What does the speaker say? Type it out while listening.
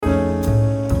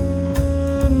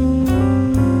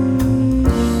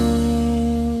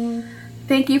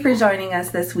you for joining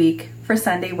us this week for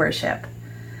Sunday worship.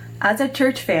 As a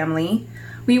church family,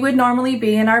 we would normally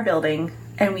be in our building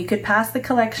and we could pass the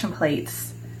collection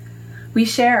plates. We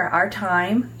share our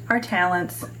time, our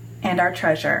talents, and our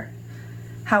treasure.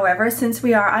 However, since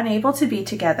we are unable to be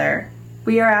together,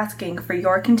 we are asking for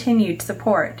your continued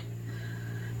support.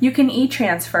 You can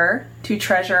e-transfer to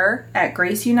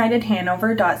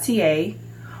treasurer@graceunitedhanover.ca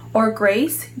or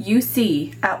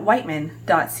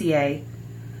graceuc@whiteman.ca.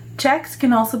 Checks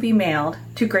can also be mailed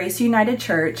to Grace United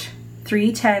Church,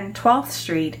 310 12th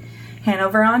Street,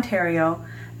 Hanover, Ontario,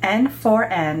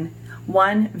 N4N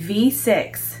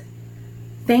 1V6.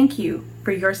 Thank you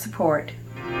for your support.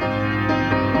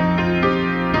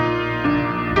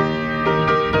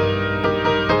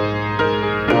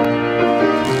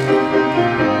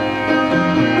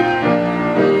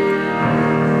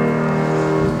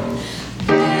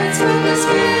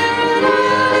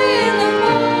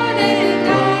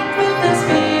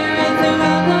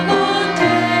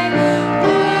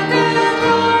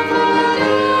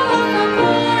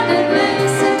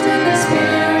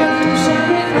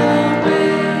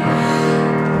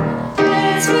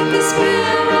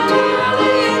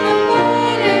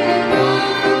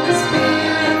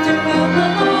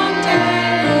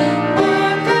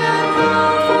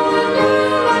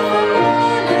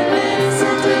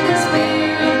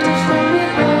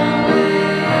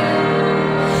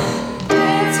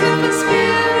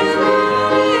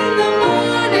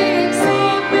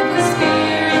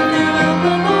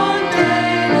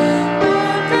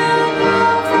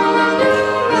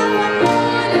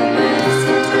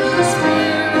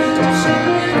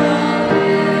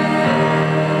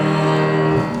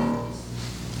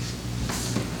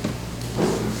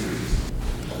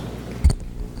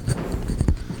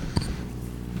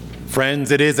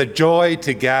 Friends, it is a joy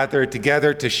to gather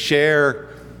together to share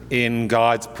in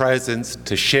God's presence,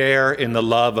 to share in the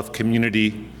love of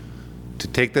community, to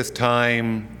take this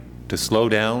time to slow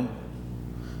down,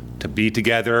 to be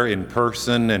together in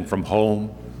person and from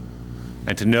home,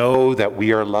 and to know that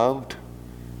we are loved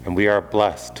and we are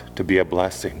blessed to be a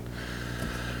blessing.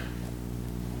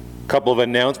 A couple of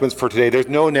announcements for today. There's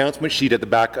no announcement sheet at the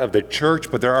back of the church,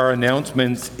 but there are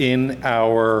announcements in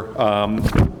our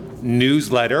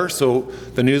newsletter. So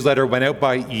the newsletter went out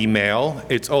by email.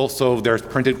 There's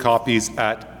printed copies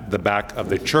at the back of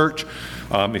the church.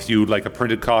 If you would like a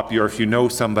printed copy, or if you know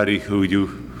somebody who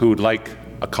would like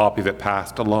a copy of it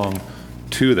passed along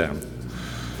to them.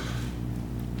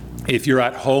 If you're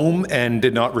at home and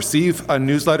did not receive a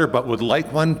newsletter but would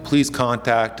like one, please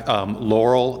contact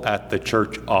Laurel at the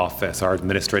church office, our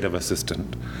administrative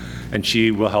assistant, and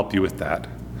she will help you with that.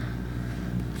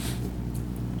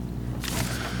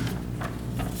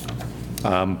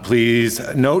 Please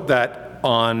note that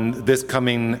on this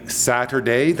coming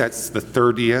Saturday, that's the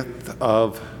 30th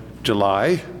of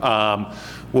July,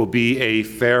 will be a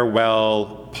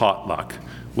farewell potluck.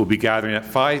 We'll be gathering at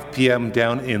 5 p.m.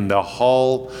 down in the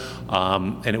hall,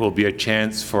 and it will be a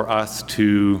chance for us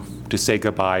to say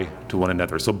goodbye to one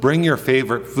another. So bring your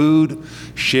favorite food,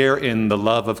 share in the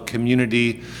love of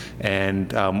community,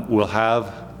 and we'll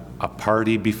have a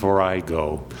party before I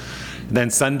go. Then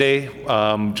Sunday,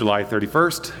 July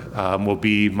 31st, will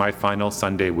be my final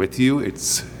Sunday with you.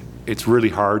 It's really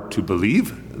hard to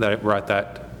believe that we're at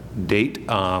that date.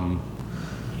 I'm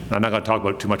not going to talk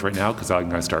about it too much right now because I'm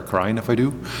going to start crying if I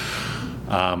do.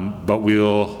 But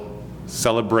we'll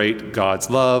celebrate God's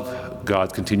love,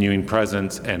 God's continuing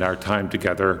presence, and our time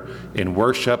together in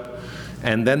worship.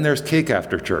 And then there's cake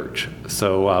after church.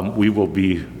 So we will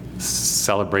be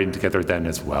celebrating together then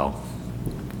as well.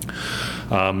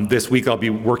 This week I'll be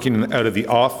working out of the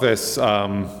office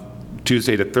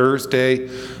Tuesday to Thursday,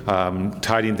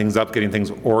 tidying things up, getting things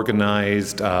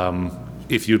organized.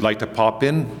 If you'd like to pop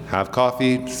in, have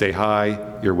coffee, say hi,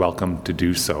 you're welcome to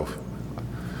do so.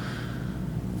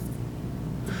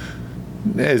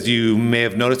 As you may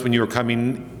have noticed when you were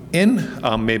coming in,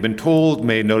 may have been told,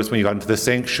 may have noticed when you got into the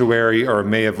sanctuary, or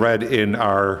may have read in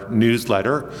our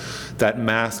newsletter that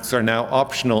masks are now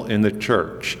optional in the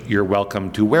church. You're welcome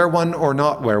to wear one or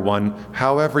not wear one,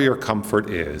 however your comfort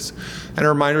is. And a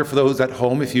reminder for those at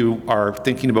home, if you are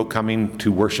thinking about coming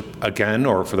to worship again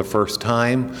or for the first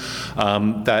time,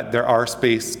 that there are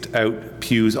spaced out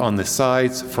pews on the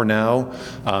sides for now,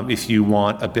 if you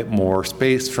want a bit more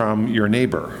space from your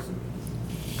neighbor.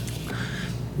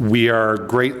 We are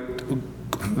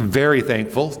very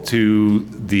thankful to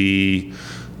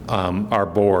our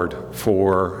board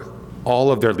for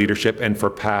all of their leadership, and for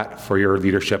Pat for your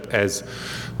leadership as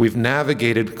we've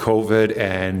navigated COVID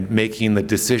and making the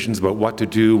decisions about what to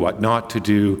do, what not to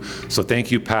do. So thank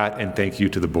you, Pat, and thank you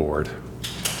to the board.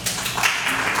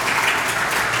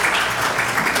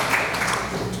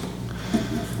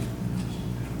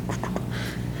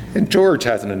 And George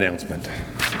has an announcement.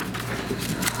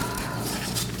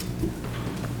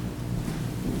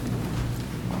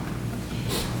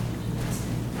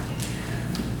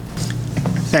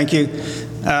 Thank you.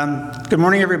 Good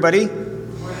morning, everybody.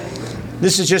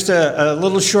 This is just a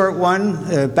little short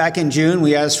one. Back in June,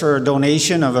 we asked for a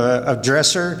donation of a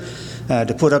dresser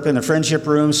to put up in the friendship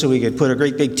room so we could put a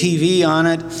great big TV on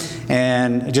it.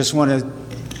 And I just want to,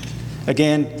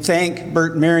 again, thank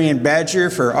Bert and Marion Badger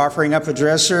for offering up a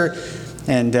dresser.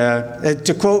 And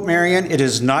to quote Marion, it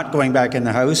is not going back in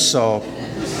the house, so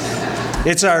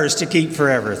it's ours to keep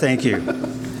forever. Thank you.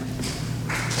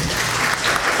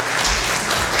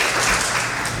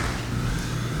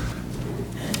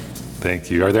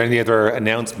 Thank you. Are there any other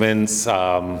announcements,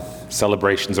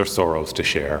 celebrations, or sorrows to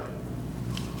share?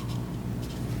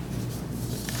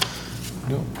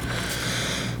 No.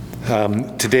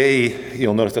 Today,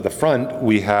 you'll notice at the front,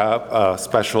 we have a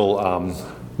special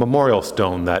memorial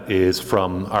stone that is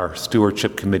from our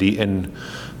stewardship committee in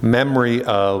memory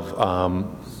of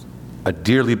a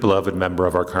dearly beloved member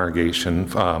of our congregation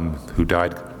who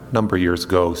died a number of years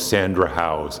ago, Sandra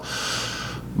Howes.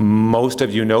 Most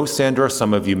of you know Sandra.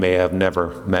 Some of you may have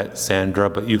never met Sandra,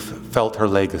 but you've felt her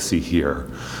legacy here.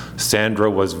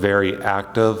 Sandra was very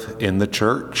active in the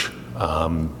church.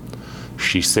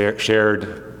 She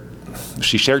shared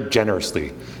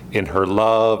generously in her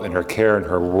love and her care and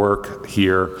her work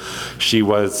here. She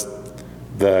was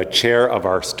the chair of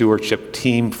our stewardship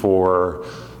team for,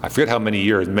 I forget how many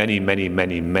years, many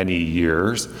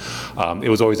years. It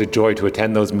was always a joy to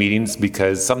attend those meetings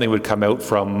because something would come out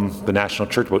from the National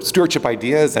Church about stewardship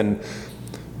ideas, and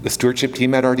the stewardship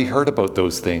team had already heard about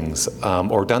those things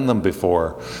or done them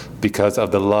before because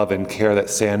of the love and care that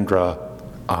Sandra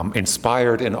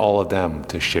inspired in all of them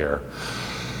to share.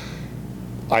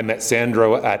 I met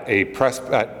Sandra at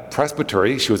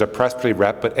Presbytery. She was a Presbytery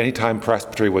rep, but anytime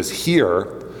Presbytery was here,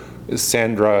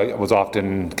 Sandra was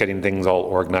often getting things all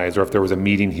organized, or if there was a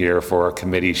meeting here for a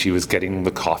committee, she was getting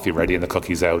the coffee ready and the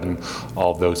cookies out and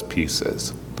all those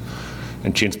pieces.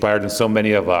 And she inspired in so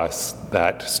many of us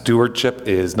that stewardship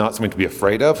is not something to be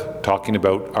afraid of. Talking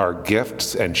about our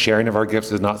gifts and sharing of our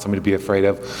gifts is not something to be afraid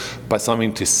of, but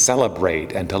something to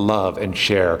celebrate and to love and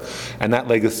share. And that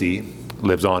legacy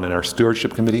lives on in our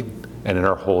stewardship committee and in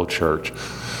our whole church.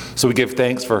 So we give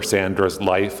thanks for Sandra's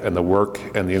life and the work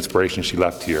and the inspiration she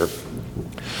left here.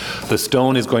 The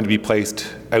stone is going to be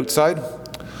placed outside,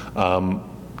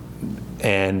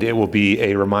 and it will be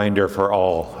a reminder for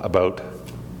all about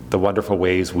the wonderful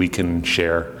ways we can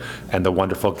share and the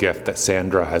wonderful gift that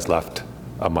Sandra has left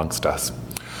amongst us.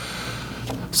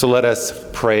 So let us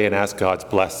pray and ask God's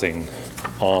blessing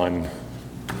on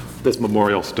this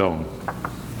memorial stone.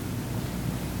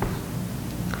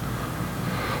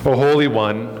 O Holy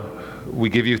One, we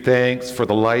give you thanks for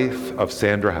the life of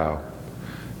Sandra Howe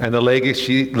and the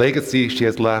legacy she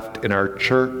has left in our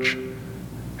church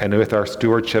and with our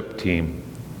stewardship team.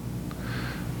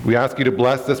 We ask you to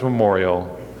bless this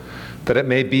memorial, that it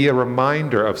may be a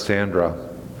reminder of Sandra,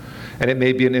 and it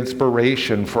may be an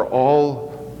inspiration for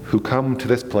all who come to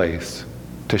this place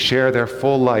to share their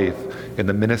full life in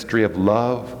the ministry of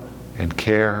love and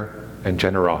care and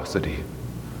generosity.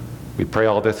 We pray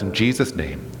all this in Jesus'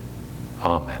 name.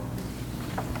 Amen.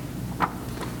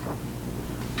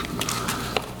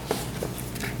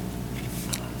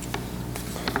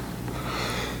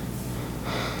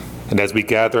 And as we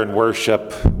gather and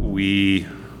worship, we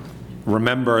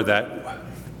remember that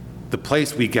the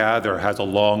place we gather has a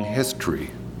long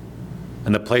history.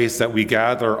 And the place that we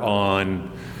gather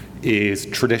on is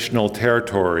traditional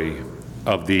territory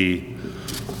of the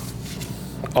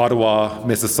Ottawa,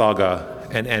 Mississauga,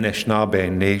 and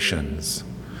Anishinaabe nations.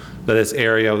 That this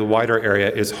area, the wider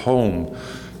area, is home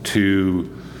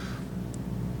to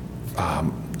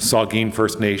Saugeen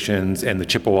First Nations and the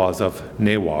Chippewas of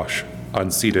Nawash,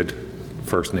 unceded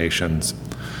First Nations.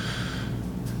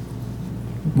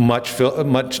 Much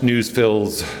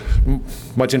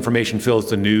information fills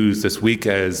the news this week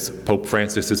as Pope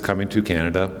Francis is coming to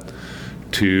Canada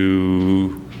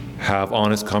to have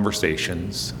honest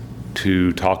conversations,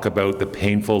 to talk about the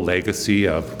painful legacy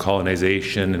of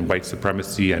colonization and white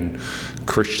supremacy and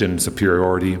Christian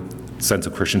superiority, sense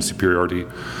of Christian superiority,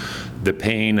 the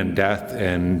pain and death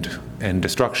and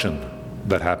destruction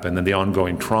that happened, and the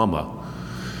ongoing trauma.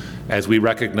 As we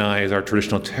recognize our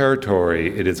traditional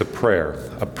territory, it is a prayer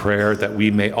that we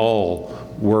may all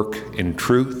work in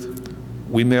truth.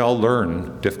 We may all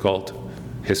learn difficult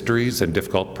histories and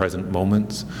difficult present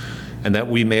moments, and that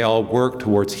we may all work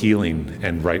towards healing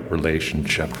and right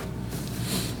relationship.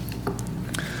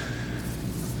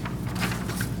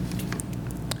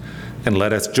 And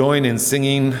let us join in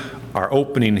singing our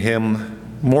opening hymn,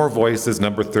 More Voices,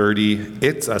 number 30,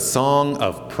 It's a Song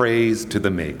of Praise to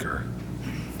the Maker.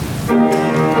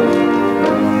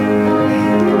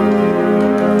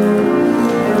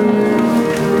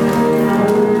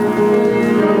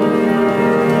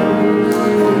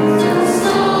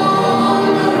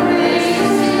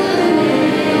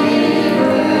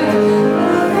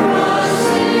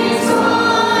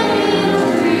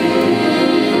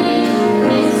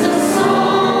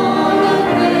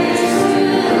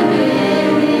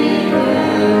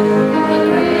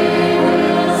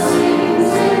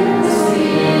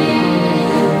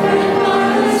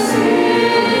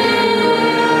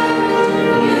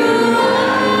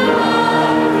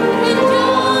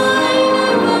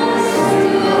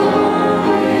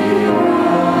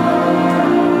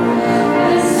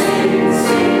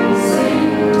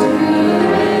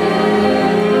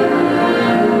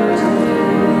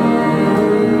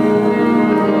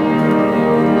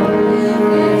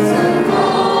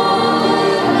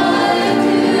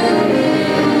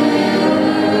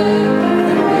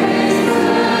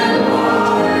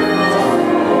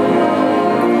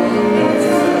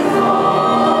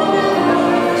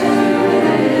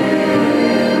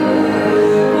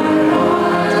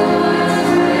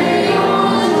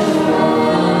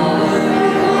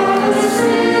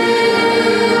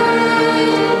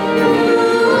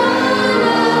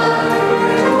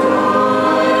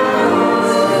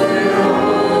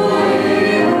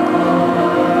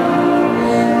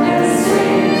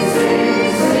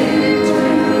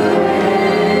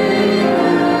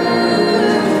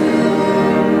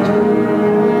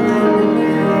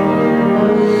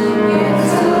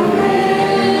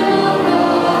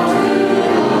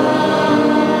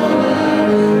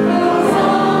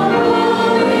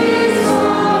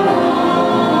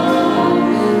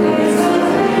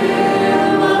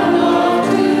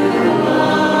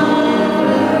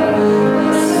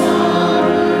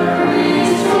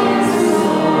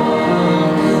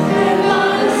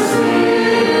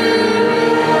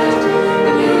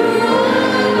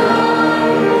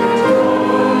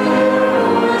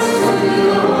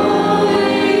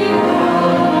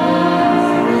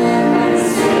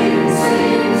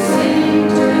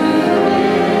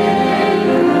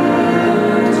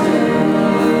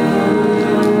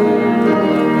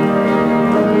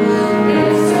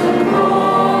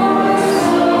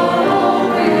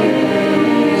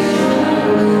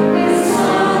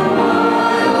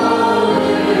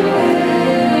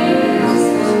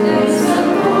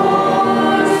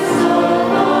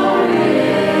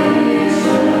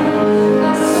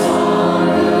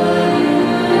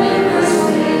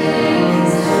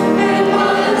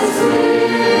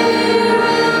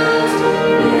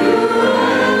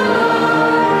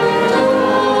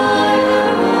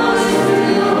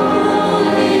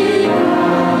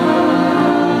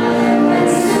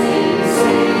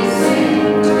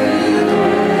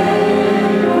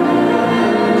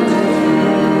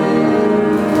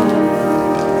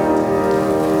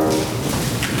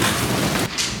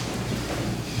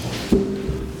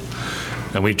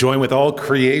 And we join with all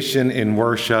creation in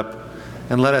worship,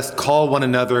 and let us call one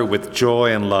another with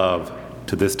joy and love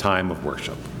to this time of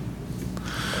worship.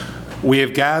 We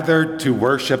have gathered to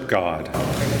worship God.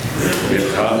 We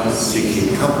have come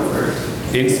seeking comfort,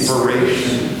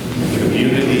 inspiration,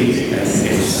 community, and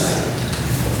insight.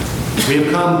 We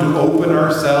have come to open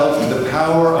ourselves to the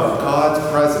power of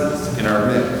God's presence in our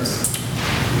midst.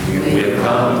 We have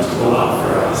come to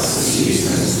offer us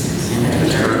seasons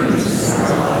and turnings in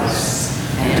our lives,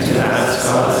 and to ask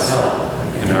God's help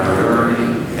in our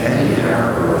learning and in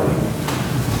our growing.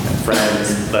 And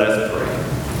friends, let us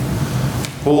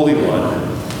pray. Holy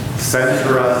One,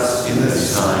 center us in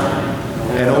this time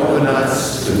and open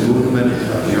us to the movement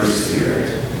of your Spirit.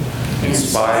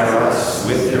 Inspire us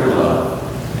with your love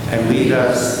and lead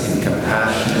us in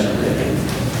compassionate living.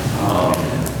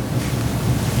 Amen.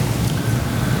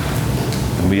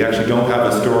 And we actually don't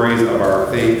have the stories of our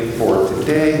faith for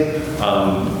today,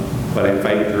 but I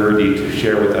invite Gertie to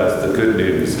share with us the good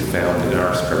news found in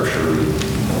our scripture reading.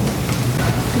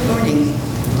 Good morning.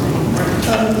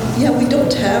 We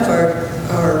don't have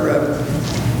our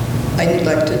I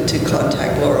neglected to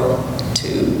contact Laurel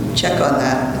to check on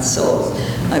that, so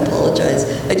I apologize.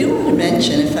 I do want to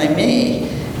mention, if I may,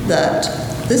 that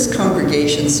this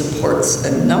congregation supports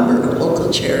a number of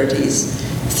local charities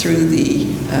through the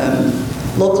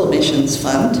Local Missions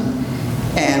Fund,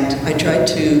 and I tried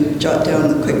to jot down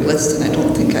the quick list, and I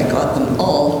don't think I got them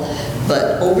all,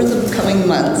 but over the coming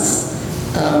months,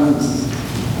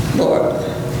 Laura,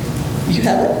 you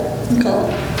have it, Nicole?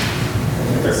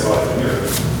 I saw it here.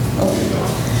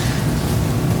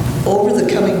 over the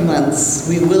coming months,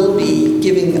 we will be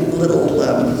giving little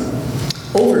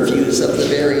overviews of the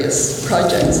various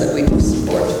projects that we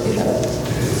support.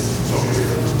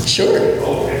 Sure.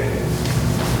 Okay.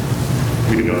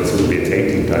 We didn't know this would be a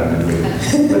taking time between.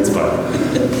 That's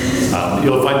fine.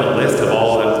 You'll find a list of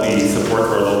all of the support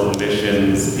for our local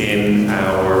missions in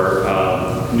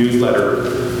our newsletter.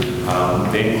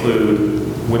 They include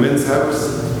Women's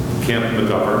House, Camp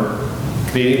McGovern,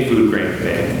 Canadian Food Grain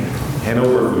Bank,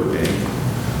 Hanover Food Bank,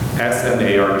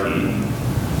 SMART,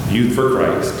 Youth for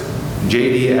Christ,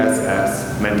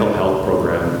 JDSS Mental Health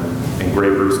Program, and Grey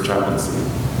Bruce Chaplaincy.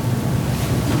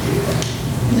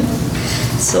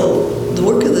 So the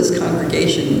work of this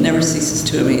congregation never ceases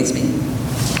to amaze me.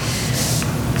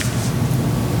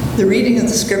 The reading of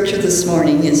the scripture this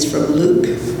morning is from Luke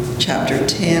chapter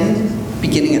 10,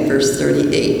 beginning at verse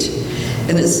 38.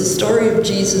 And it's the story of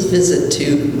Jesus' visit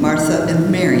to Martha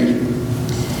and Mary.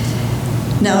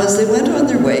 Now, as they went on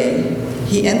their way,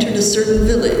 he entered a certain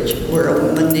village where a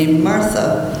woman named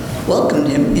Martha welcomed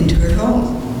him into her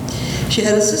home. She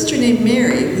had a sister named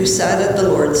Mary who sat at the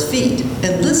Lord's feet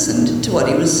and listened to what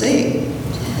he was saying.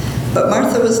 But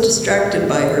Martha was distracted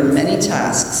by her many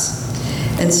tasks.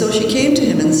 And so she came to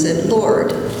him and said,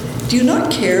 "Lord, do you not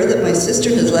care that my sister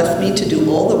has left me to do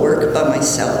all the work by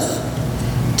myself?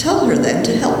 Tell her then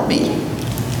to help me."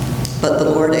 But the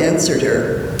Lord answered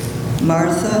her,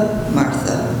 "Martha,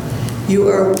 Martha, you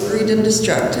are worried and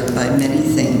distracted by many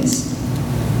things.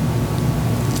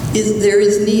 There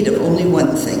is need of only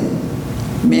one thing.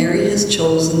 Mary has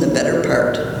chosen the better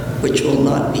part, which will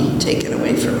not be taken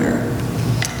away from her."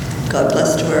 God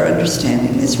bless to our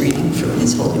understanding this reading from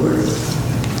his holy word.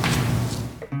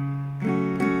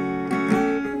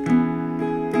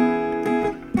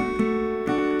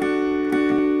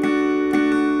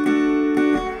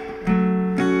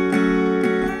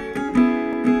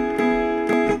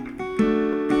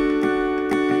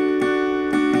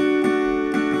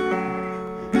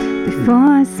 Before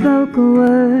I spoke a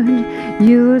word,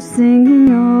 you were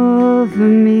singing over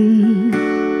me.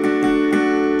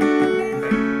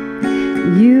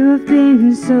 You have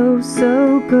been so,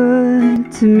 so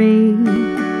good to me.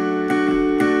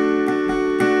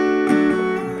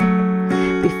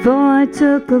 Before I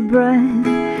took a breath,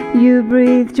 you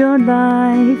breathed your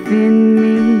life in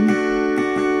me.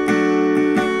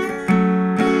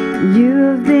 You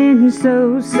have been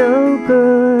so, so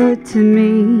good to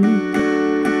me.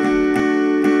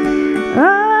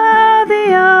 Oh,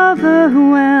 the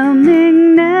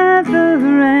overwhelming,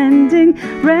 never-ending,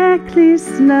 reckless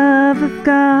love of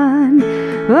God.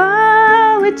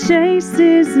 Oh, it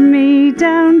chases me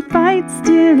down, fights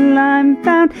till I'm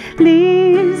found,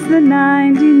 leaves the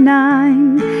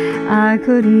 99. I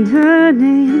couldn't earn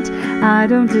it, I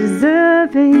don't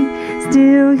deserve it,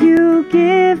 still you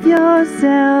give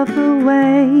yourself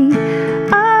away.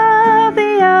 Oh,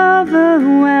 the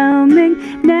overwhelming,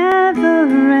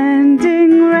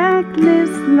 never-ending,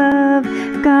 reckless love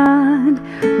of God.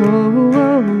 Oh,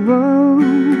 oh, oh,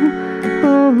 oh,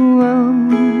 oh, oh,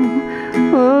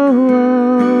 oh, oh.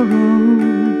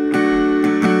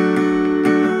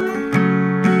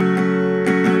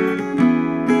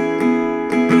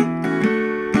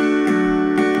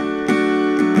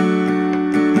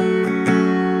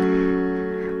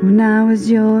 When I was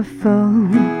your foe,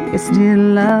 you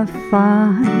still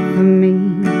fought for me.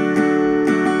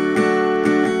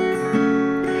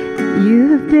 You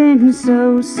have been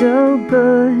so, so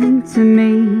good to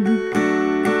me.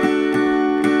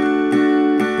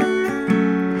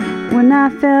 When I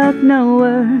felt no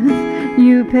worth,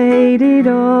 you paid it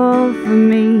all for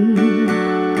me.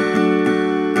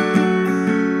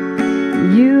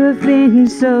 You have been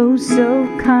so, so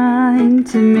kind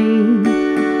to me.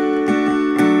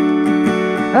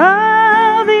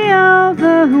 Oh, the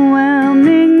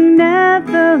overwhelming,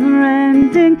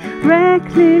 never-ending,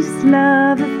 reckless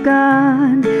love of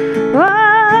God.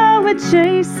 Oh, it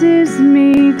chases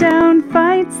me down,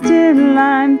 fights till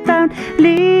I'm found,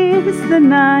 leaves the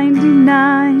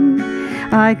 99.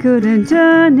 I couldn't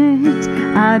earn it,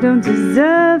 I don't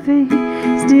deserve it,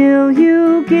 still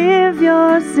you give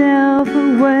yourself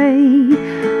away.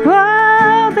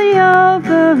 Oh, the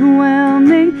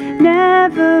overwhelming,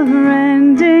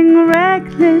 never-ending,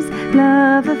 reckless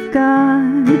love of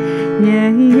God. Yeah,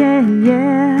 yeah,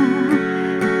 yeah,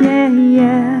 yeah,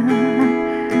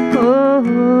 yeah. Oh,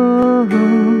 oh, oh.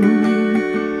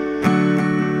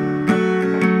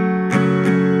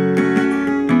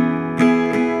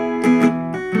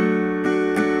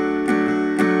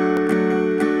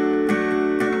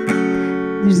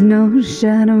 There's no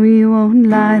shadow you won't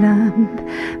light up,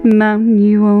 mountain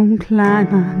you won't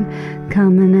climb up,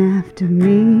 coming after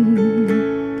me.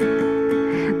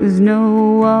 There's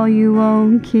no wall you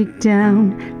won't kick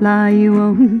down, lie you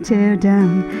won't tear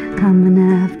down, coming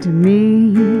after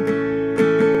me.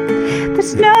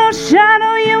 There's no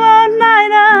shadow you won't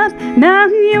light up,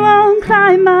 mountain you won't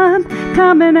climb up,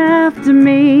 coming after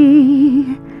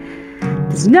me.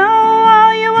 There's no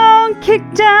wall you won't kick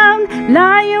down,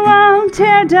 lie you won't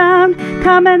tear down,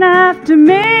 coming after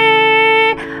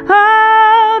me.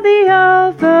 Oh, the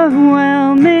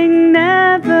overwhelming,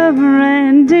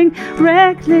 never-ending,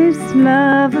 reckless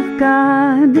love of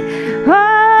God.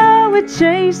 Oh, it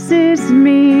chases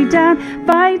me down,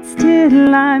 fights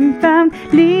till I'm found,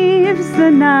 leaves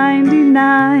the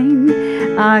 99.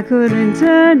 I couldn't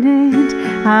earn it,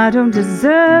 I don't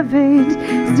deserve it,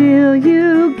 still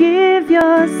you give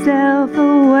yourself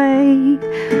away.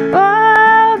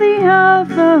 Oh, the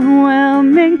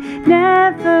overwhelming,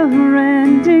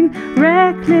 never-ending,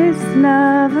 reckless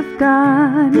love of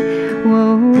God.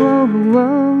 Whoa, whoa,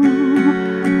 whoa,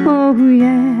 oh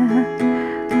yeah,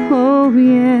 oh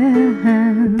yeah.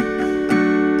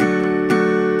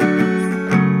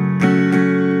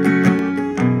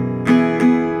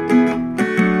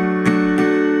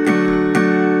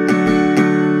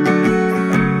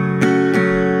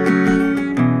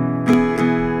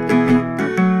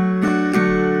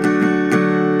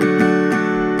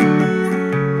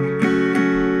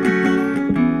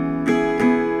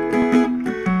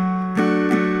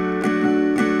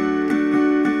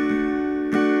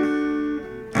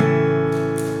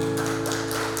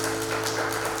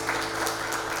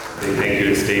 Thank you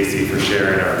to Stacy for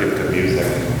sharing our gift of music. I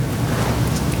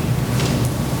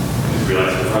just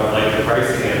realized we probably light the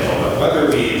Christ candle, but whether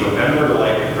we remember to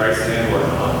light the Christ candle or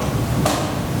not,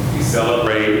 we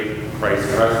celebrate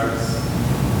Christ's presence,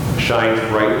 shines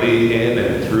brightly in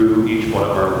and through each one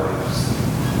of our lives.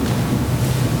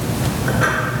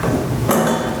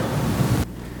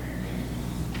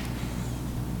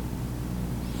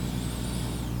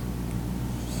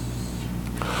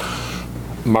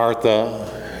 Martha,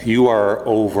 you are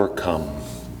overcome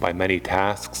by many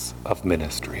tasks of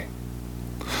ministry.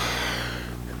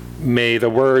 May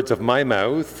the words of my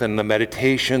mouth and the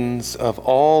meditations of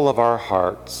all of our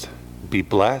hearts be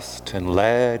blessed and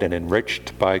led and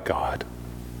enriched by God.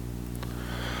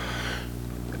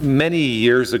 Many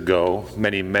years ago,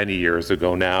 many years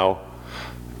ago now,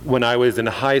 when I was in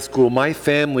high school, my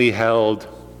family held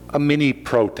a mini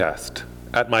protest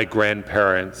at my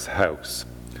grandparents' house.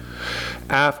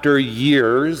 After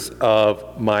years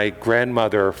of my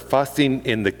grandmother fussing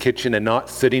in the kitchen and not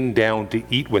sitting down to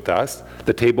eat with us,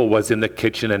 the table was in the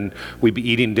kitchen and we'd be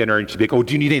eating dinner and she'd be like, oh,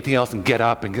 do you need anything else? And get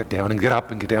up and get down and get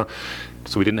up and get down.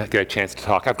 So we didn't get a chance to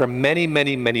talk. After many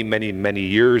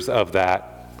years of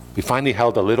that, we finally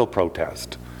held a little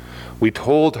protest. We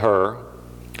told her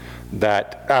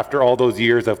that after all those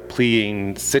years of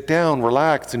pleading, sit down,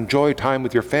 relax, enjoy time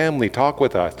with your family, talk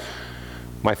with us.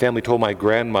 My family told my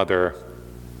grandmother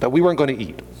that we weren't going to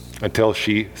eat until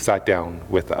she sat down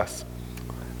with us.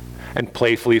 And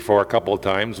playfully for a couple of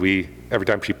times, every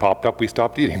time she popped up, we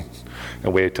stopped eating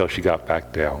and waited till she got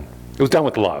back down. It was done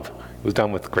with love. It was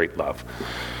done with great love.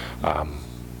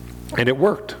 And it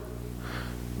worked.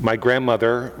 My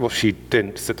grandmother, well, she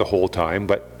didn't sit the whole time,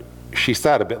 but she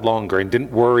sat a bit longer and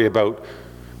didn't worry about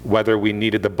whether we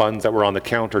needed the buns that were on the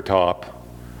countertop,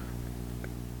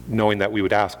 knowing that we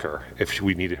would ask her if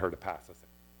we needed her to pass us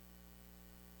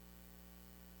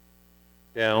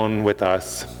down with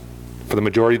us for the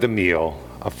majority of the meal,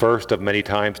 a first of many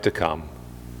times to come,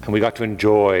 and we got to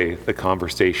enjoy the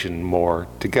conversation more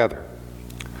together.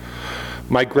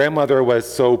 My grandmother was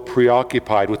so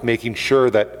preoccupied with making sure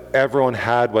that everyone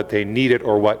had what they needed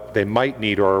or what they might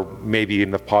need, or maybe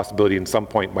in the possibility in some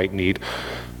point might need,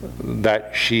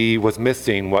 that she was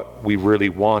missing what we really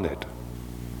wanted: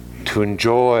 to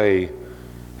enjoy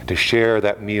and to share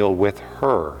that meal with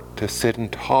her, to sit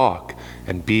and talk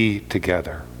and be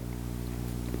together.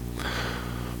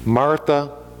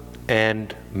 Martha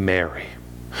and Mary.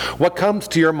 What comes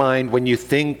to your mind when you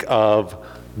think of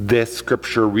this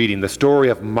scripture reading, the story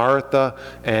of Martha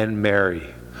and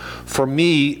Mary? For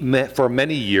me, for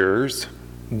many years,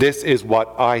 this is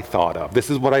what I thought of. This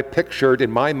is what I pictured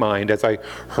in my mind as I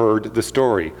heard the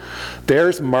story.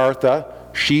 There's Martha.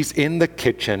 She's in the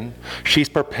kitchen. She's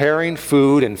preparing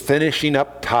food and finishing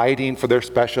up tidying for their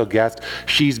special guest.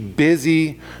 She's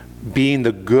busy being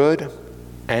the good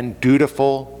and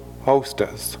dutiful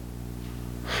hostess.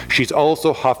 She's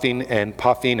also huffing and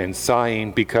puffing and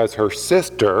sighing because her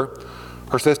sister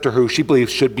who she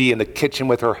believes should be in the kitchen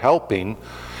with her helping,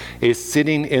 is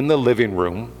sitting in the living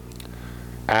room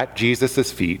at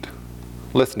Jesus' feet,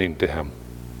 listening to him.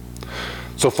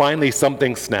 So finally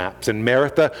something snaps, and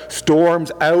Martha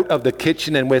storms out of the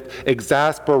kitchen, and with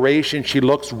exasperation she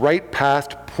looks right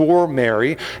past poor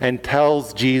Mary and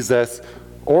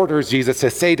orders Jesus to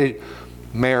say to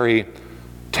Mary,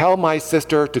 "Tell my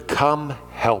sister to come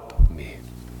help me."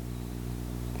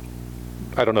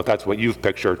 I don't know if that's what you've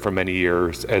pictured for many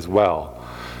years as well.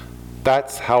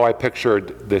 That's how I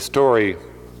pictured this story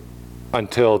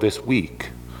until this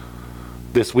week.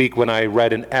 This week when I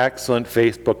read an excellent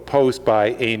Facebook post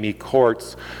by Amy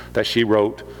Courts that she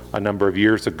wrote a number of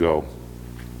years ago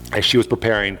as she was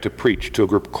preparing to preach to a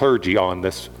group of clergy on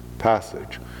this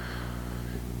passage.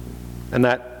 And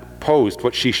that post,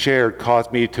 what she shared,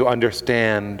 caused me to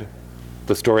understand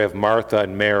the story of Martha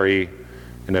and Mary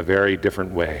in a very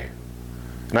different way.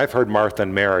 And I've heard Martha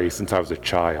and Mary since I was a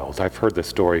child. I've heard this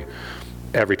story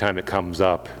every time it comes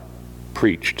up,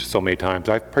 preached so many times.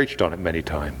 I've preached on it many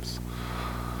times.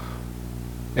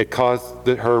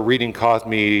 Her reading caused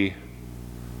me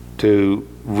to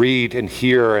read and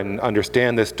hear and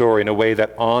understand this story in a way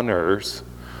that honors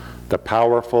the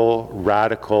powerful,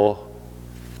 radical,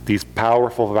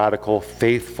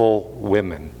 faithful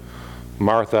women,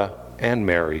 Martha and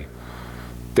Mary,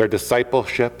 their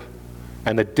discipleship,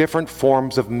 and the different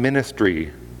forms of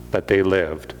ministry that they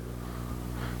lived.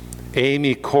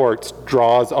 Amy Courts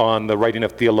draws on the writing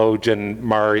of theologian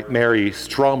Mary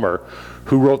Stromer,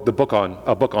 who wrote a book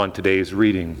on today's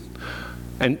reading.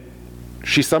 And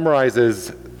she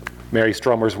summarizes Mary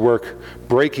Stromer's work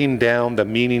breaking down the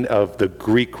meaning of the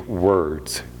Greek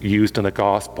words used in the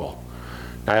gospel.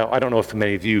 Now, I don't know if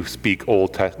many of you speak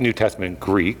New Testament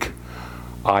Greek.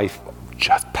 I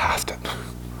just passed it.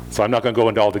 So I'm not going to go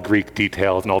into all the Greek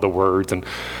details and all the words, and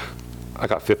I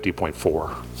got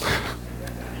 50.4.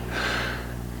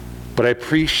 But I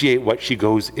appreciate what she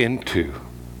goes into,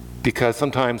 because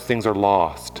sometimes things are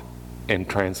lost in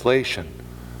translation,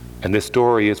 and this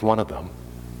story is one of them.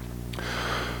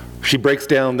 She breaks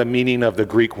down the meaning of the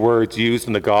Greek words used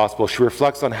in the gospel. She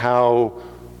reflects on how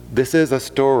this is a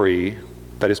story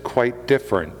that is quite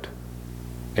different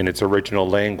in its original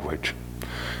language.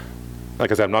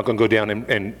 Like I said, I'm not going to go down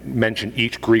and mention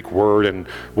each Greek word and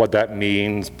what that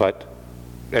means, but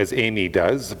as Amy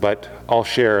does, but I'll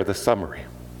share the summary.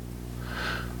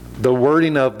 The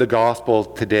wording of the gospel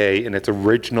today in its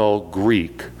original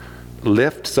Greek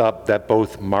lifts up that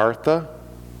both Martha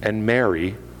and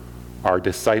Mary are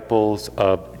disciples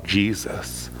of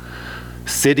Jesus.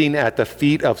 Sitting at the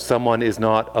feet of someone is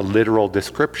not a literal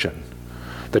description.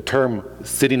 The term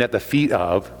sitting at the feet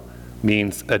of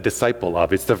means a disciple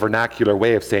of. It's the vernacular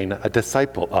way of saying a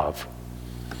disciple of.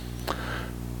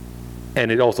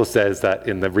 And it also says that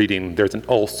in the reading there's an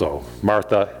also.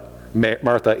 Martha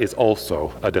is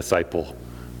also a disciple.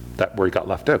 That word got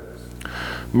left out.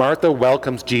 Martha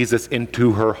welcomes Jesus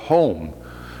into her home.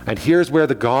 And here's where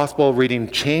the gospel reading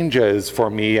changes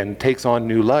for me and takes on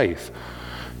new life.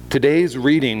 Today's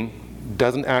reading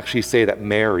doesn't actually say that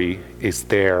Mary is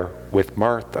there with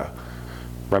Martha.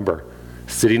 Remember,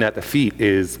 sitting at the feet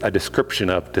is a description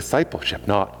of discipleship,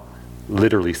 not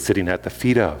literally sitting at the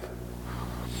feet of.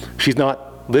 She's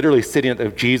not literally sitting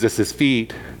at Jesus'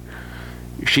 feet.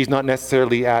 She's not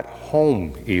necessarily at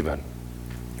home even.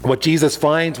 What Jesus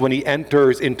finds when he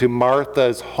enters into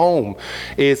Martha's home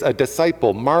is a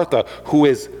disciple, Martha, who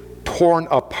is torn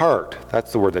apart,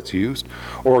 that's the word that's used,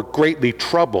 or greatly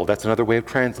troubled, that's another way of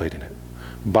translating it,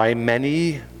 by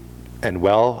many, and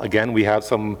well, again, we have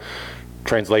some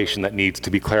translation that needs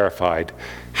to be clarified.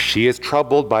 She is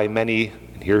troubled by many,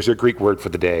 and here's your Greek word for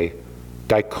the day,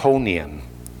 dikonion,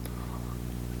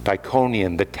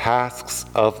 the tasks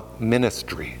of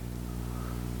ministry.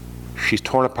 She's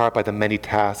torn apart by the many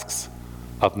tasks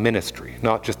of ministry,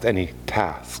 not just any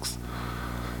tasks.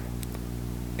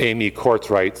 Amy Courts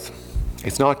writes,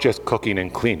 it's not just cooking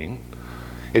and cleaning,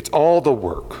 it's all the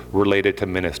work related to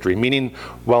ministry, meaning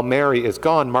while Mary is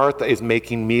gone, Martha is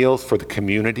making meals for the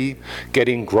community,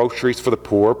 getting groceries for the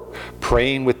poor,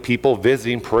 praying with people,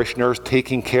 visiting parishioners,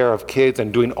 taking care of kids,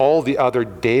 and doing all the other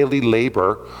daily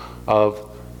labor of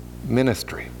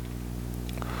ministry.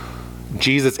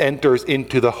 Jesus enters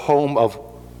into the home of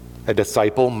a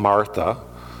disciple, Martha,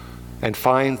 and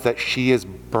finds that she is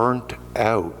burnt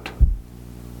out.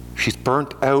 She's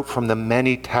burnt out from the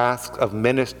many tasks of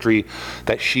ministry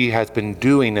that she has been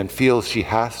doing and feels she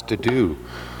has to do.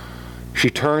 She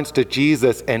turns to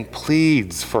Jesus and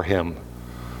pleads for him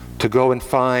to go and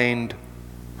find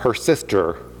her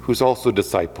sister, who's also a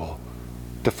disciple,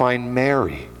 to find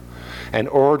Mary and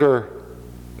order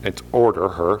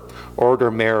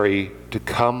Mary to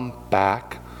come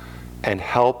back and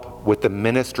help with the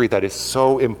ministry that is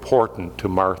so important to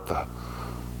Martha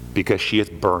because she is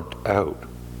burnt out.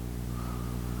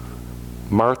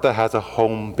 Martha has a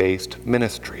home-based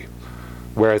ministry,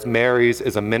 whereas Mary's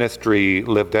is a ministry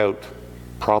lived out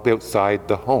probably outside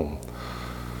the home.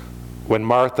 When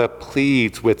Martha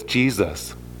pleads with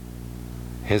Jesus,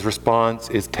 his response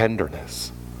is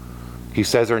tenderness. He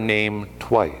says her name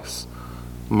twice,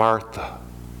 Martha,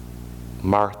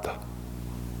 Martha.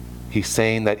 He's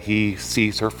saying that he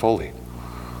sees her fully.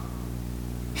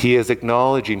 He is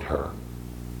acknowledging her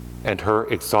and her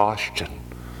exhaustion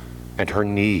and her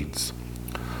needs.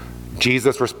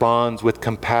 Jesus responds with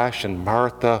compassion,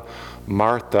 Martha,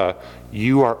 Martha,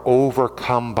 you are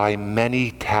overcome by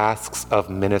many tasks of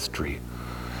ministry.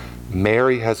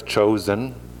 Mary has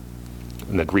chosen,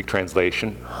 in the Greek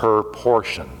translation, her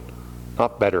portion.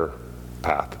 Not better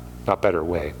path, not better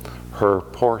way, her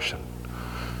portion.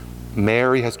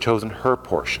 Mary has chosen her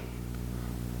portion,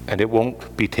 and it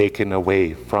won't be taken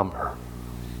away from her.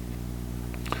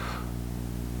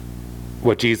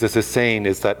 What Jesus is saying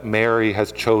is that Mary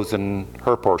has chosen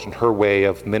her portion, her way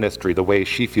of ministry, the way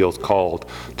she feels called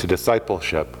to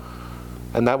discipleship,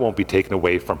 and that won't be taken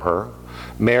away from her.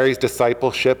 Mary's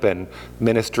discipleship and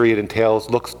ministry it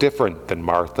entails looks different than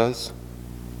Martha's,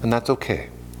 and that's okay.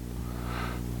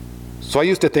 So I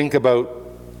used to think about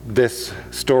this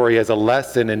story as a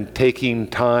lesson in taking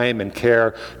time and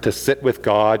care to sit with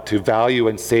God, to value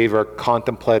and savor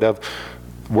contemplative,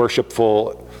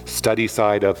 worshipful study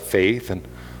side of faith,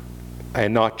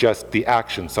 and not just the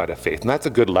action side of faith. And that's a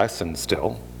good lesson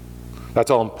still. That's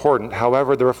all important.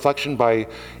 However, the reflection by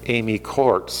Amy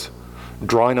Courts,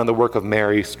 drawing on the work of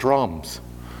Mary Stroms,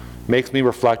 makes me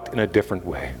reflect in a different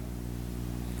way.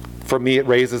 For me, it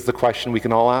raises the question we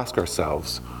can all ask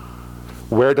ourselves.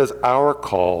 Where does our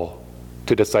call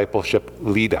to discipleship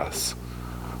lead us?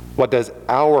 What does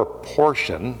our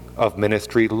portion of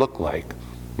ministry look like?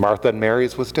 Martha and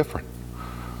Mary's was different.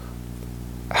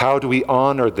 How do we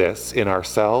honor this in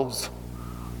ourselves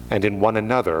and in one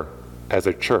another as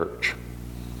a church,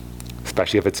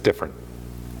 especially if it's different?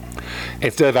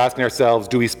 Instead of asking ourselves,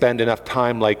 do we spend enough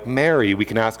time like Mary, we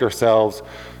can ask ourselves,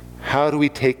 how do we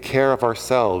take care of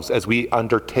ourselves as we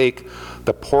undertake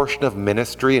the portion of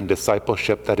ministry and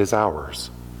discipleship that is ours?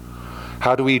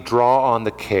 How do we draw on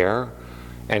the care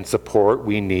and support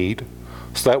we need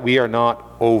so that we are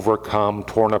not overcome,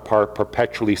 torn apart,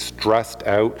 perpetually stressed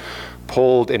out,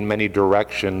 pulled in many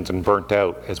directions and burnt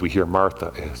out as we hear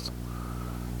Martha is?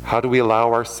 How do we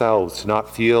allow ourselves to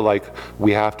not feel like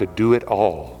we have to do it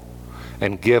all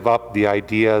and give up the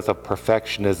ideas of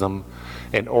perfectionism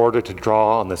in order to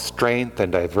draw on the strength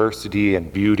and diversity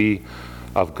and beauty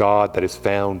of God that is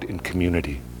found in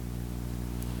community?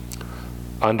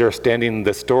 Understanding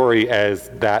the story as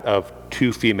that of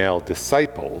two female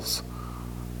disciples,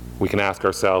 we can ask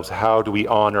ourselves, how do we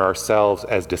honor ourselves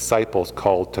as disciples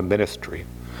called to ministry?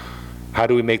 How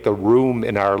do we make the room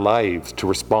in our lives to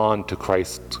respond to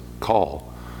Christ's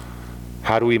call?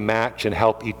 How do we match and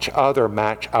help each other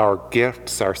match our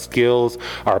gifts, our skills,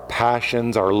 our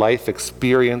passions, our life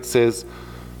experiences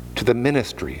to the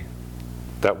ministry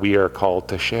that we are called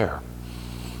to share?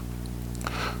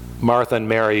 Martha and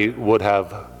Mary would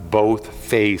have both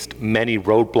faced many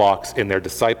roadblocks in their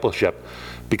discipleship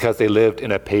because they lived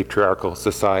in a patriarchal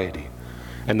society.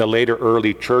 And the later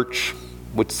early church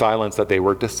would silence that they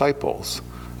were disciples,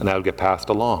 and that would get passed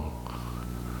along.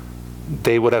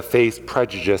 They would have faced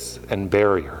prejudice and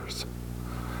barriers.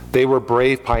 They were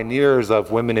brave pioneers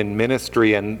of women in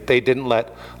ministry, and they didn't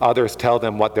let others tell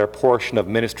them what their portion of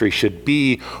ministry should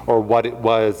be or what it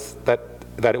was that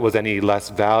it was any less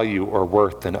value or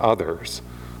worth than others.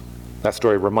 That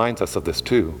story reminds us of this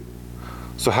too.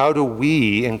 So how do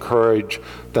we encourage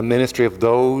the ministry of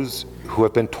those who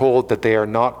have been told that they are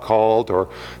not called, or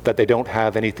that they don't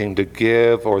have anything to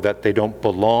give, or that they don't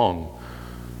belong,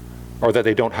 or that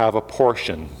they don't have a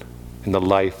portion in the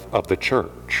life of the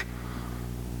church?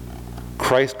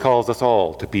 Christ calls us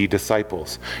all to be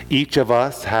disciples. Each of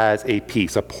us has a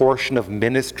piece, a portion of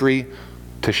ministry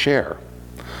to share.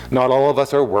 Not all of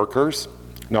us are workers.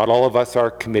 Not all of us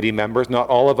are committee members. Not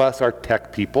all of us are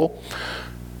tech people.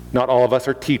 Not all of us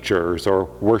are teachers or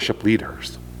worship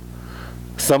leaders.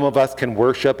 Some of us can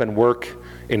worship and work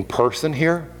in person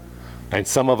here, and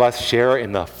some of us share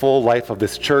in the full life of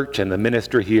this church and the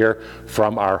ministry here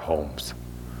from our homes.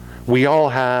 We all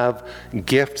have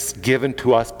gifts given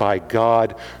to us by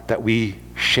God that we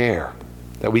share,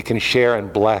 that we can share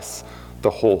and bless the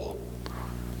whole.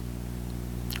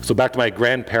 So back to my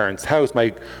grandparents' house,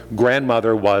 my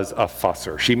grandmother was a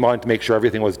fusser. She wanted to make sure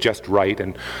everything was just right,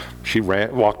 and she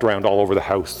walked around all over the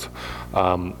house.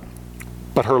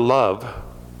 But her love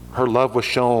was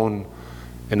shown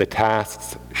in the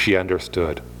tasks she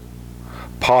understood.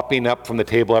 popping up from the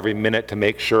table every minute to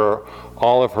make sure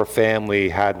all of her family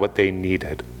had what they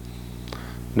needed.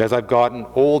 And as I've gotten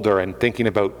older and thinking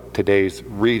about today's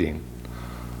reading,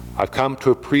 I've come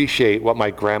to appreciate what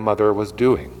my grandmother was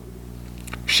doing.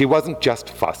 She wasn't just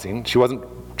fussing, she wasn't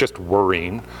just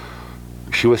worrying,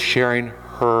 she was sharing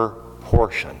her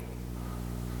portion.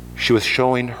 She was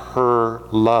showing her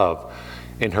love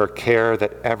in her care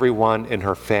that everyone in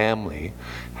her family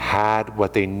had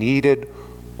what they needed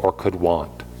or could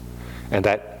want, and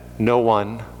that no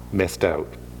one missed out.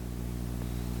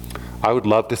 I would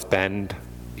love to spend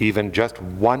even just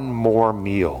one more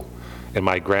meal in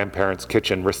my grandparents'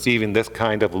 kitchen receiving this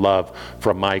kind of love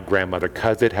from my grandmother,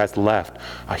 because it has left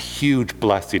a huge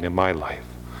blessing in my life.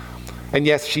 And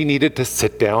yes, she needed to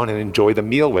sit down and enjoy the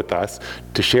meal with us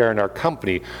to share in our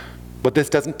company, but this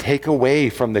doesn't take away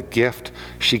from the gift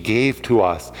she gave to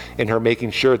us in her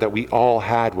making sure that we all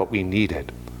had what we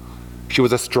needed. She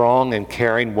was a strong and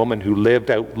caring woman who lived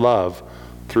out love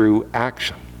through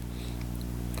action.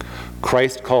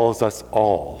 Christ calls us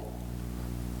all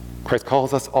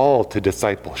to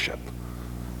discipleship.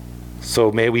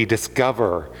 So may we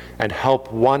discover and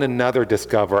help one another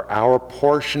discover our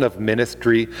portion of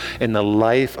ministry in the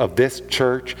life of this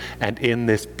church and in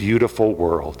this beautiful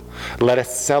world. Let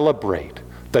us celebrate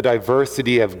the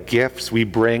diversity of gifts we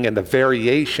bring and the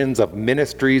variations of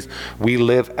ministries we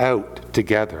live out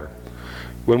together.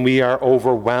 When we are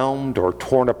overwhelmed or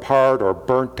torn apart or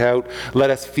burnt out,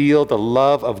 let us feel the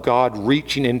love of God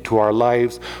reaching into our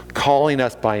lives, calling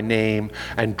us by name,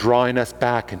 and drawing us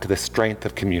back into the strength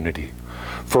of community.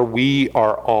 For we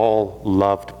are all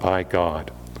loved by God.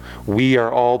 We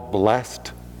are all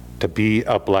blessed to be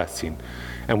a blessing.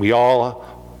 And we all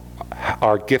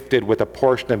are gifted with a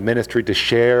portion of ministry to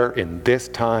share in this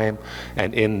time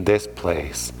and in this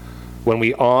place. When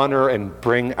we honor and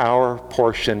bring our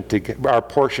portions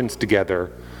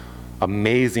together,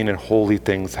 amazing and holy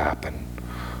things happen.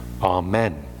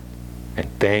 Amen. And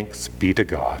thanks be to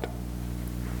God.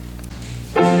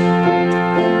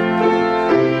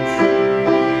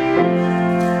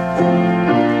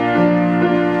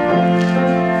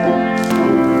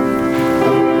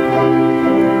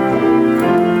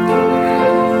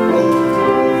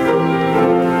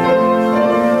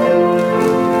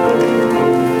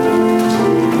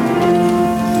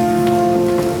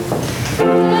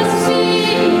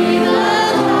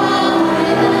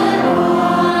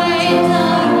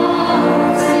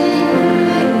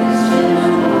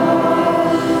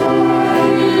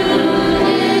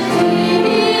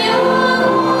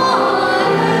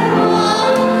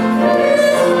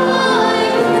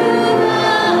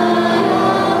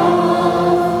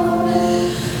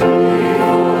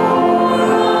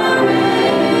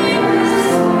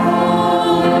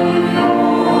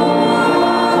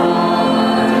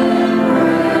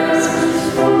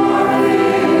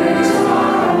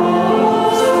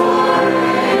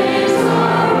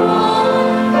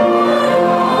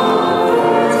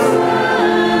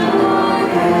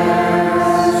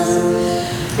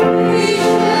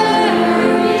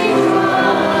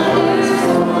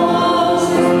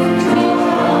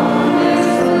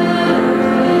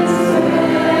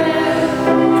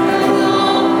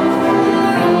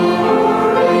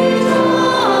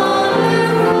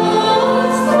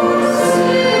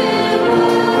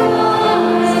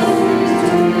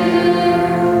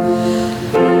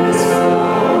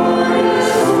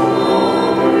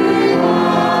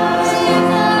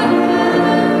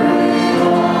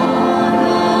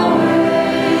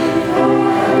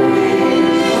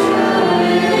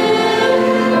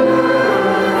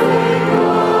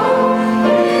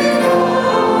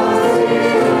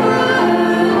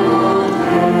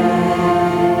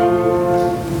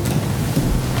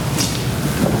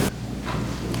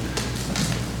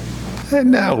 And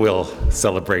now we'll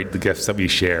celebrate the gifts that we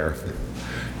share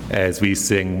as we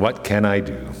sing, "What Can I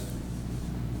Do?"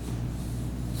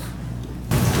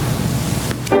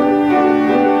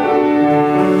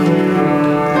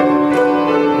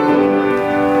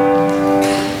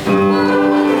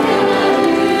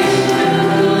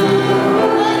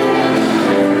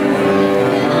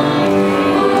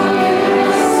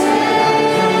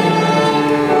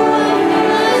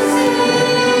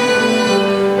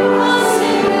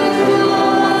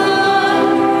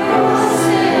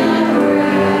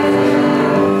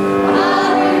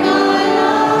 I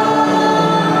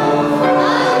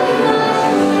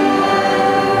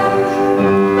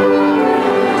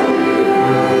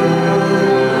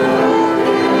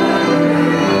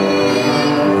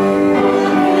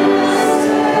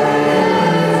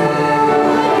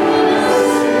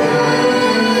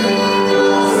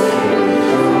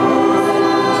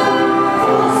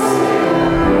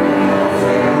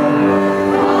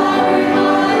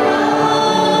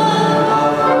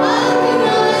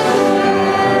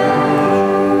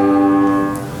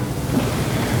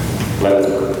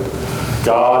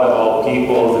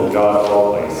God of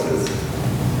all places,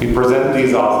 we present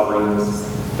these offerings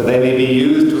that they may be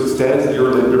used to extend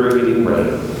your liberating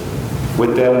reign.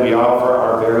 With them we offer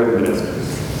our very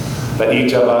ministries, that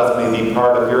each of us may be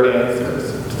part of your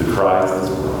answers to the cries of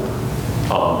this world.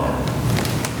 Amen.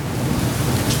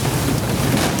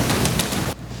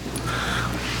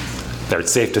 There,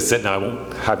 it's safe to sit now. I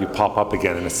won't have you pop up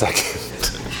again in a second.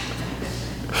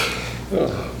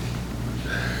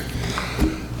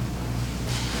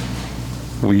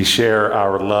 We share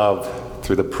our love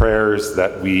through the prayers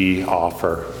that we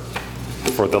offer,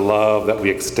 for the love that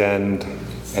we extend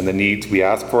and the needs we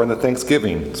ask for and the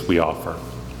thanksgivings we offer.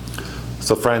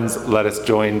 So friends, let us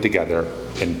join together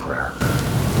in prayer.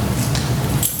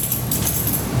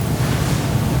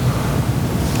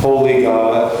 Holy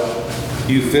God,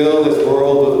 you fill this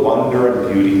world with wonder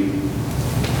and beauty.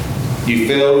 You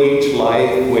fill each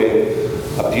life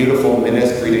with a beautiful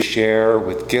ministry to share,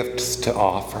 with gifts to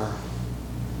offer,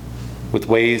 with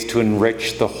ways to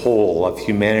enrich the whole of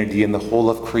humanity and the whole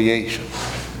of creation.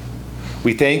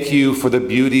 We thank you for the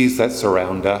beauties that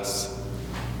surround us.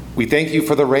 We thank you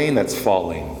for the rain that's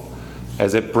falling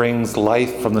as it brings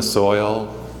life from the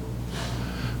soil.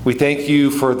 We thank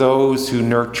you for those who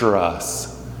nurture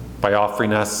us by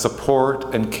offering us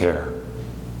support and care.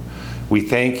 We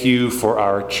thank you for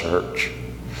our church,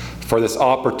 for this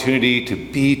opportunity to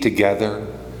be together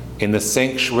in the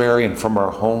sanctuary and from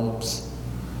our homes,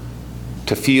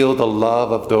 to feel the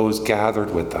love of those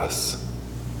gathered with us.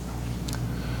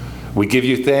 We give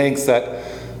you thanks that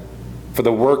for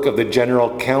the work of the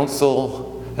General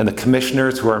Council and the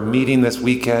commissioners who are meeting this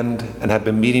weekend and have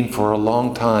been meeting for a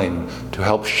long time to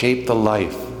help shape the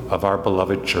life of our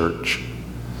beloved church.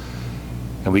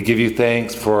 And we give you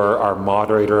thanks for our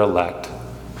moderator-elect,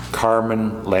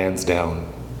 Carmen Lansdowne.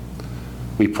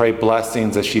 We pray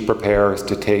blessings as she prepares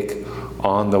to take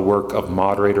on the work of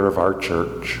moderator of our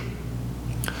church.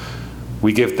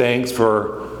 We give thanks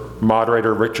for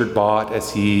moderator Richard Bott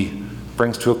as he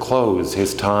brings to a close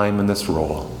his time in this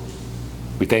role.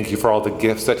 We thank you for all the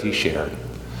gifts that he shared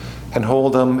and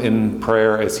hold him in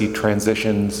prayer as he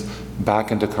transitions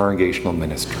back into congregational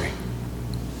ministry.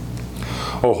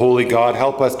 O holy God,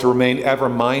 help us to remain ever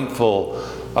mindful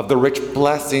of the rich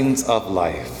blessings of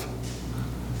life.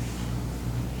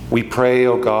 We pray,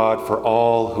 O God, for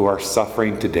all who are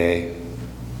suffering today.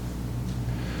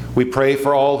 We pray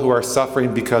for all who are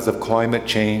suffering because of climate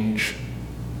change,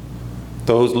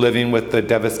 those living with the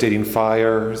devastating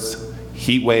fires,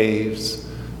 heat waves,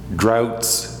 droughts,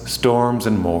 storms,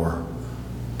 and more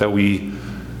that we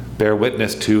bear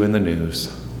witness to in the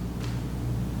news.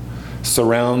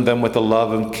 Surround them with the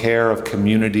love and care of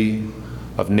community,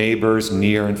 of neighbors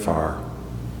near and far.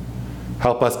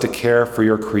 Help us to care for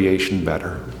your creation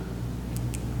better.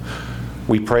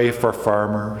 We pray for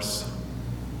farmers.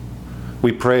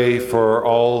 We pray for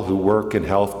all who work in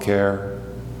healthcare.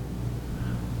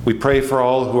 We pray for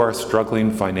all who are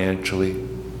struggling financially.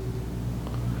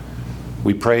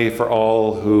 We pray for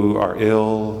all who are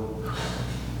ill,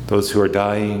 those who are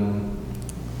dying,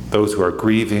 those who are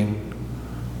grieving,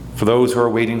 for those who are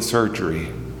awaiting surgery,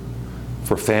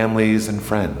 for families and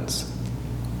friends.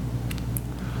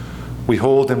 We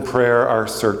hold in prayer our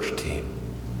search team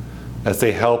as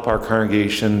they help our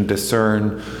congregation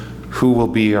discern who will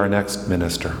be our next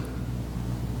minister.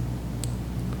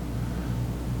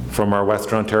 From our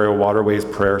Western Ontario Waterways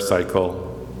prayer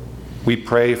cycle, we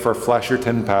pray for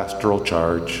Flesherton Pastoral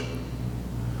Charge.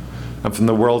 And from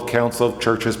the World Council of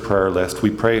Churches prayer list, we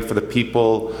pray for the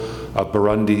people of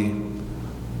Burundi,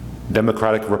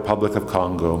 Democratic Republic of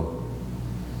Congo,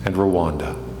 and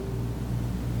Rwanda.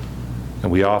 And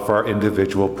we offer our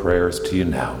individual prayers to you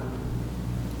now.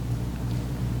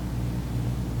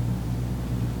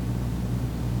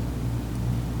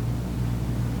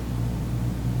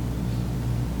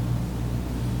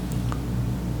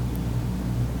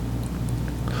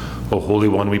 O Holy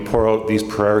One, we pour out these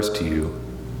prayers to you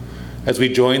as we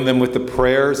join them with the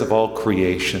prayers of all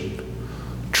creation,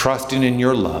 trusting in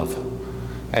your love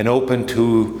and open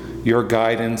to your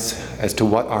guidance as to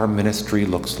what our ministry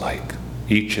looks like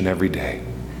each and every day.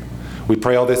 We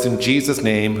pray all this in Jesus'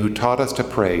 name, who taught us to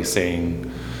pray,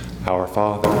 saying, Our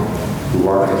Father, who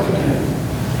art in heaven,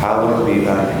 hallowed be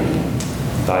thy name.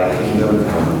 Thy kingdom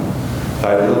come,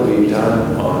 thy will be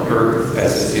done on earth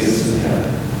as it is in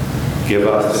heaven. Give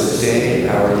us this day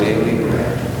our daily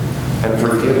bread, and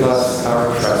forgive us our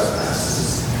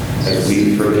trespasses, as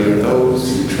we forgive those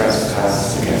who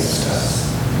trespass against us.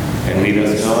 And lead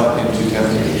us not into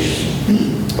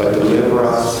temptation, but deliver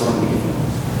us from evil.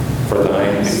 For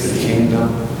thine is the kingdom,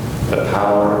 the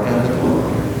power, and the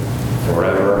glory,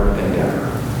 forever and ever.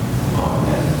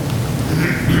 Amen.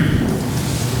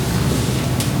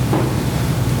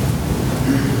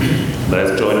 Let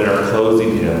us join in our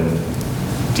closing hymn,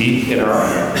 Deep in Our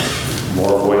Hearts,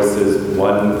 More Voices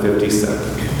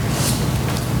 157.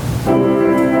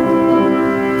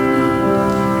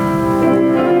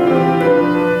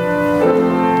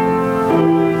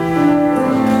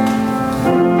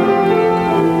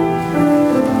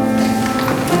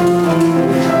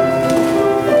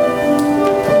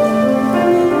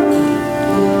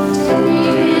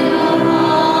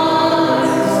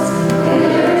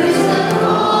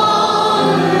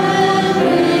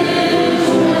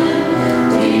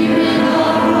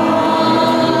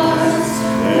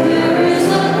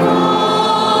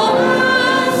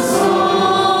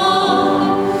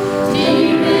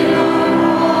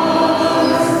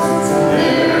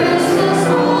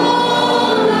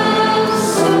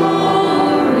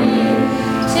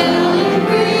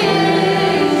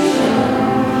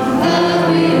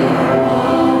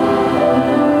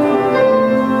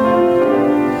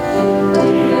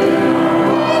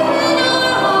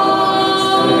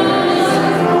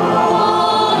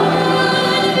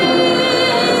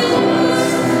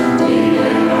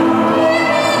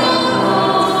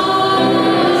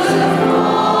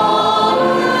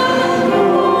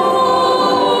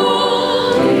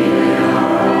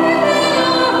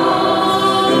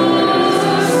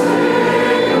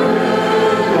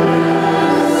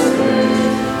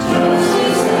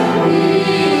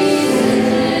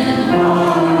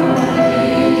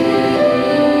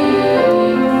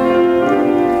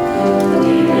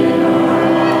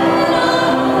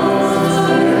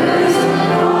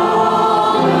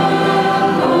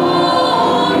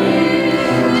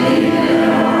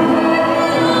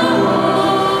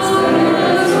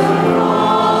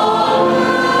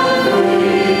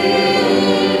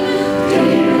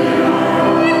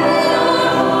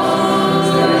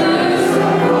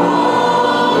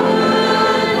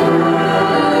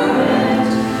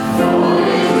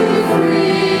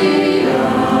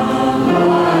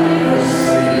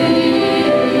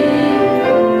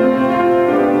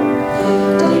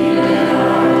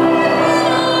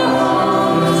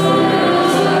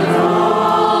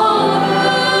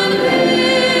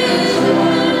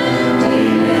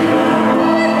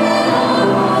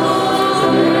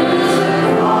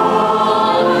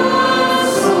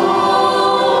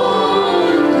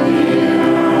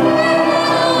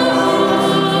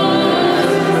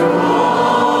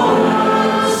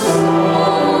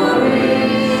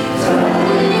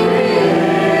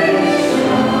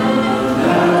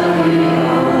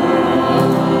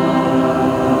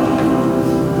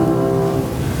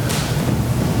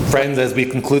 Friends, as we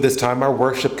conclude this time, our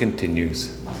worship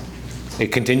continues.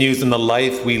 It continues in the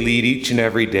life we lead each and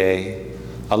every day,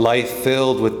 a life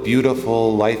filled with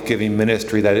beautiful, life-giving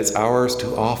ministry that is ours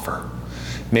to offer.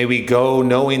 May we go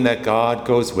knowing that God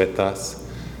goes with us,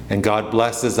 and God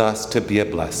blesses us to be a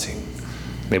blessing.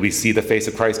 May we see the face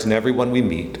of Christ in everyone we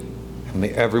meet, and may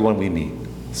everyone we meet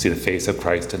see the face of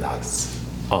Christ in us.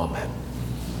 Amen.